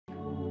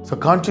So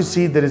can't you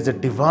see there is a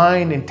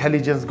divine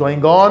intelligence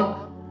going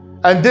on?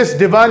 And this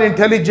divine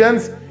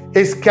intelligence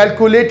is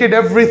calculated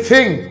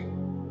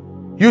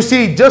everything. You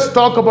see, just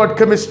talk about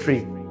chemistry.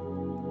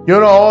 You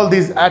know, all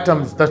these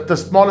atoms, the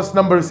smallest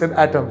number is in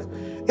atoms.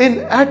 In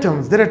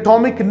atoms, there are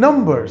atomic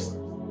numbers.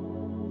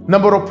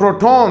 Number of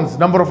protons,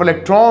 number of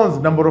electrons,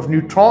 number of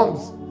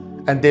neutrons.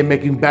 And they're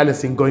making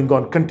balancing going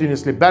on,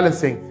 continuously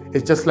balancing.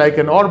 It's just like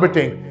an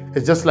orbiting.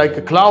 It's just like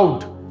a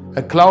cloud.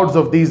 Clouds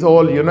of these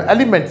all, you know,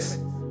 elements.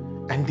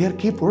 And they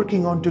keep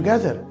working on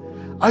together.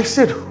 I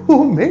said,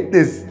 who made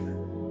this?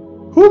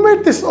 Who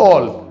made this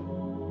all?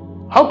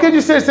 How can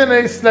you say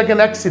it's like an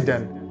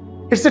accident?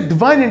 It's a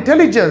divine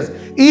intelligence.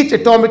 Each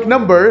atomic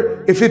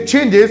number, if it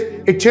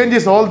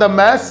changes all the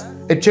mass,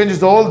 it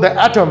changes all the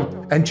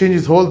atom and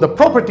changes all the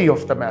property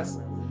of the mass.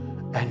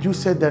 And you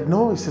said that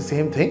no, it's the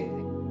same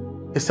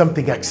thing. Is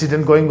something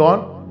accident going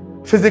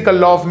on? Physical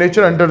law of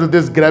nature under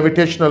this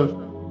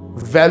gravitational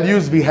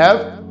values we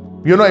have.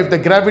 You know, if the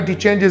gravity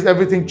changes,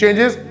 everything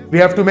changes. We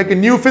have to make a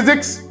new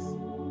physics.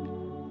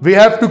 We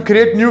have to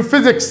create new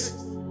physics.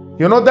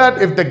 You know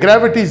that if the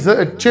gravity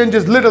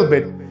changes little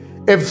bit,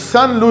 if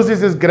sun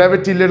loses its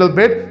gravity little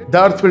bit,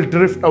 the earth will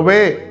drift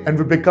away and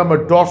will become a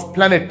dwarf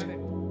planet.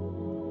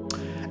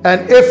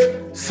 And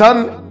if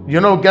sun, you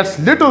know, gets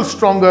little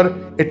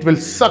stronger, it will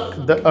suck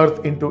the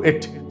earth into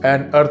it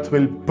and earth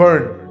will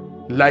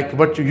burn. Like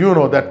what you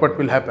know that what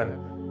will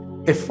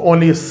happen. If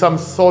only some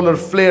solar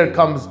flare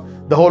comes,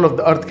 the whole of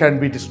the earth can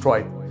be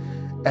destroyed.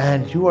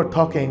 And you are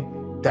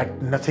talking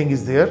that nothing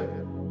is there.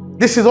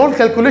 This is all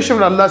calculation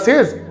when Allah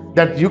says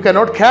that you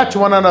cannot catch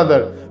one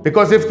another.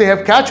 Because if they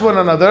have catch one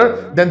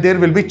another, then there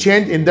will be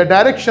change in the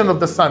direction of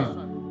the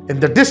sun. In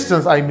the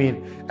distance, I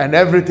mean. And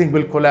everything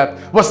will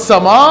collapse.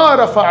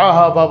 وَالسَّمَاءَ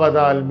رَفَعَهَا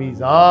وَوَضَعَ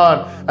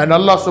الْمِيزَانَ. And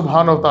Allah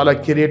subhanahu wa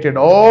ta'ala created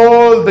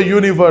all the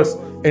universe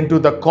into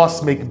the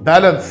cosmic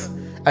balance.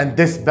 And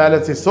this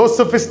balance is so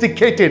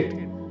sophisticated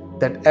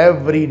that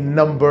every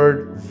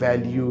numbered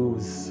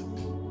values.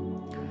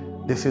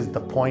 This is the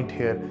point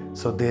here.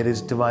 So there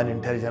is divine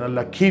intelligence.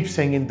 Allah keeps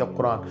saying in the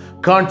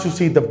Quran, can't you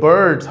see the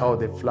birds, how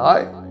they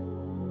fly?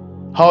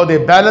 How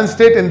they balanced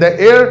it in the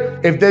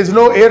air. If there is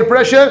no air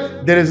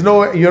pressure, there is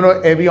no, you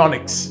know,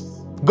 avionics.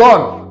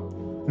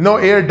 Gone. No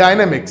air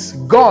dynamics.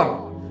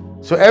 Gone.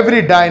 So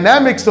every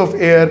dynamics of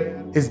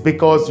air is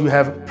because you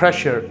have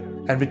pressure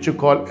and which you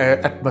call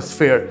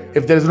atmosphere.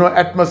 If there is no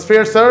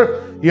atmosphere,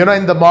 sir, you know,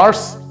 in the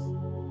Mars,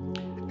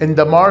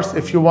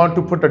 if you want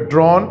to put a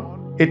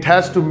drone, it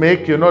has to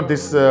make, you know,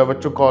 this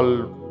what you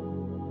call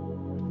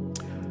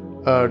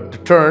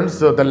turns,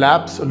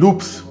 the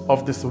loops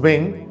of this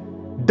wing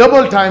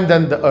double time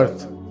than the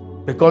earth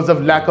because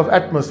of lack of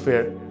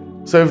atmosphere.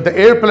 So if the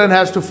airplane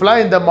has to fly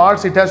in the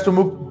Mars, it has to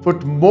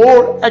put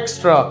more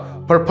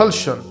extra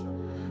propulsion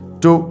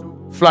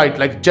to flight,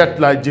 like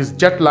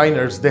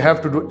jetliners, they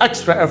have to do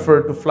extra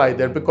effort to fly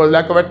there because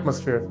lack of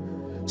atmosphere.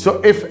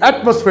 So if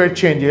atmosphere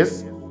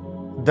changes,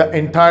 the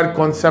entire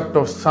concept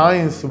of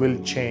science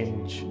will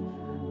change.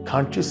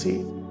 Can't you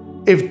see?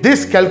 If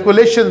this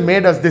calculation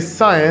made us this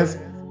science,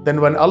 then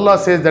when Allah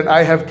says that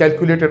I have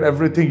calculated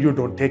everything, you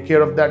don't take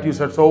care of that. You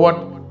said, so what?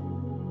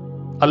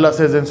 Allah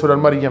says in Surah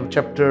Maryam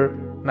chapter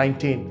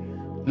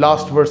 19,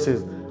 last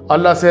verses,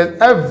 Allah says,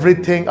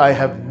 everything I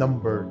have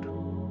numbered.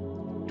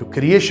 To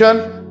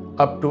creation,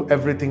 up to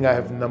everything I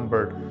have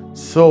numbered.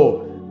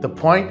 So the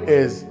point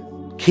is,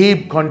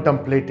 keep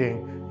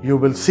contemplating. You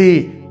will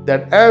see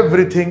that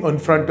everything in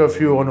front of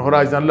you on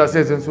horizon. Allah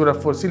says in Surah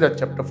Fussilat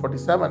chapter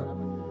 47.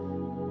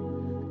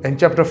 In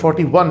chapter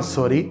 41,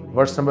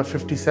 verse number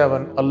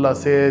 57, Allah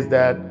says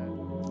that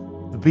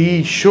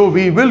we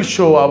will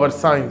show our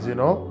signs, you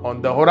know,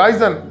 on the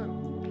horizon.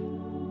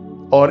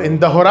 Or in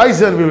the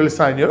horizon we will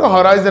sign, you know,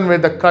 horizon where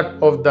the cut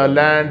of the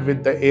land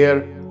with the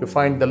air, you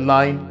find the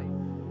line.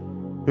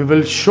 We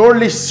will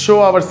surely show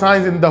our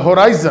signs in the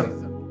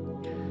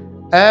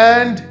horizon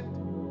and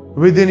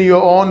within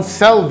your own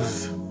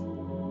selves.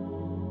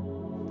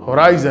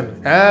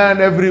 Horizon and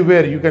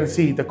everywhere you can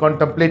see, the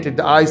contemplated,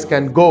 the eyes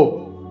can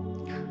go.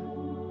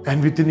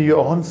 And within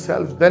your own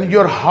self, then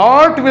your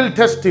heart will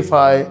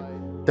testify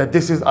that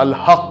this is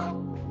al-haq.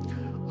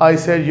 I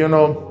said, you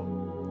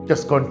know,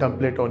 just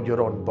contemplate on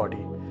your own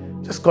body.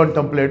 Just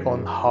contemplate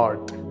on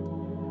heart.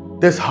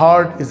 This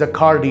heart is a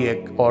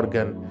cardiac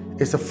organ.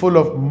 It's full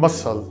of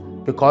muscle.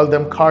 We call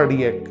them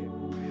cardiac.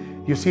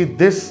 You see,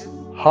 this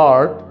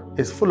heart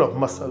is full of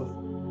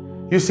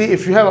muscle. You see,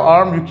 if you have an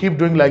arm, you keep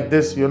doing like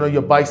this, you know,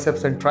 your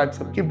biceps and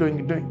triceps, keep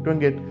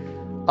doing it.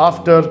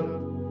 After,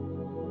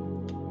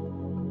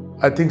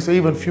 I think so,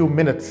 even few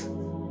minutes,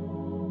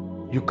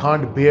 you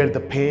can't bear the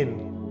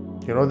pain.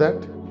 You know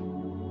that?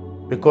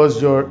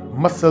 Because your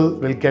muscle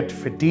will get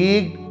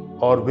fatigued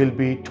or will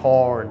be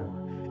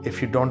torn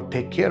if you don't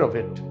take care of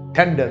it.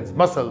 Tendons,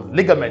 muscles,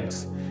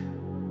 ligaments.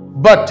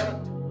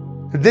 But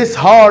this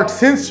heart,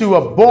 since you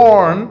were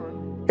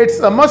born, it's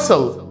a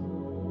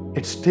muscle.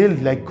 It's still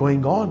like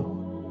going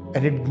on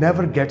and it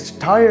never gets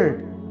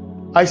tired.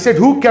 I said,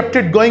 who kept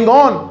it going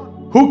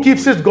on? Who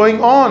keeps it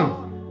going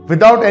on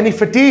without any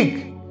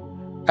fatigue?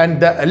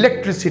 And the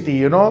electricity,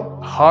 you know,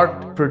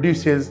 heart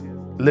produces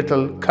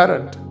little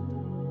current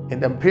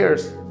in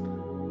amperes,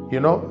 you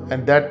know,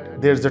 and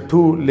that there's the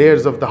two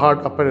layers of the heart,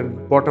 upper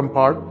and bottom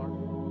part,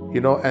 you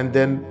know, and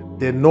then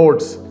the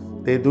nodes,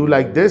 they do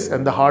like this,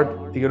 and the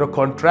heart, you know,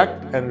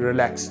 contract and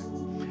relax.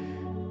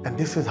 And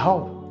this is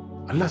how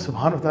Allah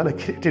subhanahu wa ta'ala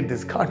created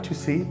this. Can't you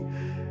see?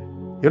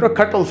 You know,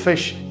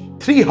 cuttlefish,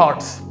 3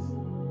 hearts.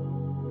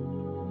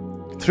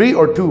 3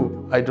 or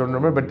 2, I don't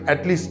remember, but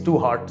at least 2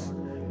 hearts.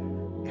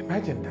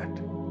 Imagine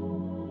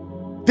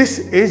that. This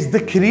is the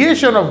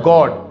creation of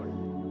God.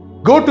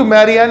 Go to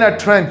Mariana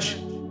Trench.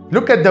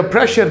 Look at the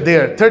pressure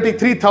there,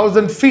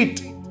 33,000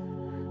 feet.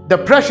 The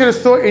pressure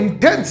is so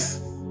intense,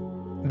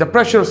 the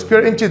pressure of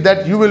square inches,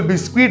 that you will be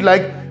squeezed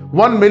like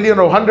 1 million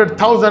or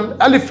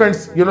 100,000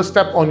 elephants, you know,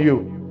 step on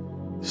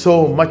you.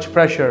 So much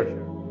pressure.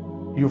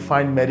 You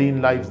find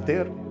marine lives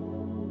there.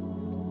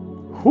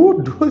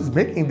 Who is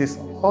making this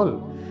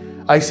all?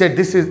 I said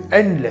this is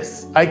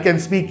endless. I can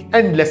speak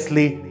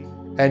endlessly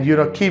and, you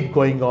know, keep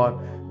going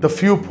on. The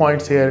few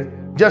points here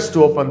just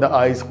to open the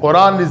eyes.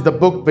 Quran is the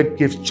book which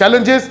gives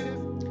challenges.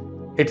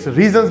 It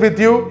reasons with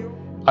you.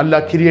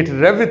 Allah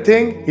created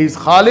everything. He is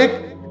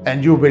Khaliq,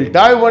 and you will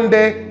die one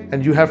day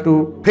and you have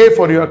to pay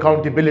for your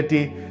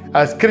accountability.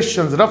 As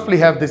Christians roughly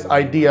have this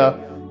idea,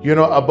 you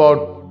know,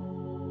 about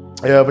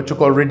what you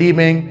call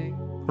redeeming.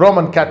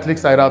 Roman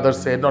Catholics, I rather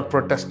say, not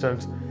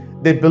Protestants.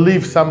 They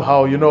believe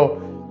somehow, you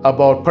know,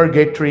 about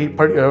purgatory,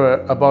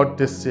 about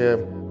this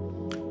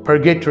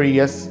purgatory,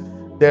 yes,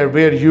 there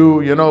where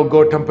you know,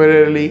 go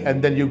temporarily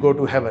and then you go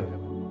to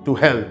heaven, to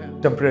hell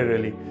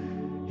temporarily.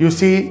 You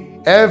see,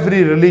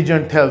 every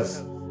religion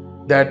tells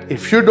that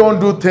if you don't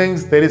do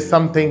things, there is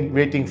something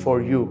waiting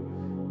for you.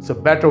 So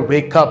better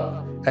wake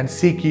up and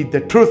seek ye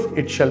the truth,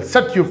 it shall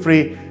set you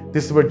free.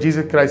 This is what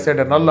Jesus Christ said,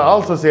 and Allah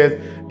also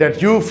says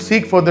that you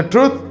seek for the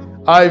truth,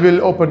 I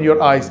will open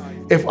your eyes.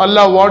 If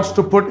Allah wants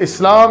to put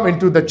Islam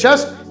into the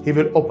chest, He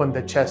will open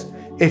the chest.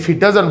 If He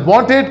doesn't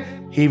want it,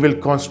 He will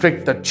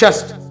constrict the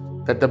chest.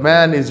 That the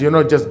man is, you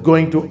know, just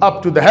going to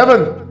up to the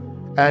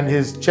heaven and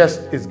his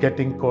chest is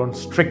getting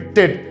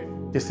constricted.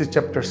 This is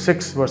chapter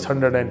 6, verse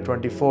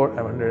 124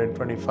 and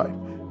 125.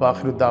 Wa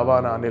akhiru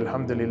da'wana anil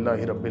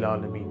hamdulillahi rabbil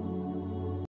alameen.